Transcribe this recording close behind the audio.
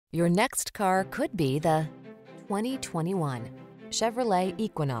Your next car could be the 2021 Chevrolet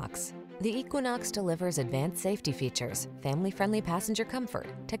Equinox. The Equinox delivers advanced safety features, family-friendly passenger comfort,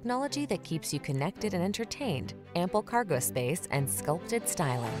 technology that keeps you connected and entertained, ample cargo space, and sculpted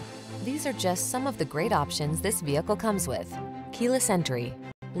styling. These are just some of the great options this vehicle comes with: keyless entry,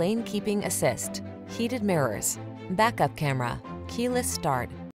 lane keeping assist, heated mirrors, backup camera, keyless start,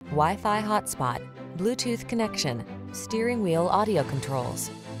 Wi-Fi hotspot, Bluetooth connection, steering wheel audio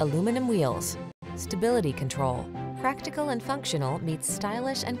controls, aluminum wheels, stability control. Practical and functional meets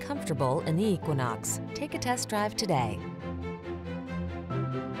stylish and comfortable in the Equinox. Take a test drive today.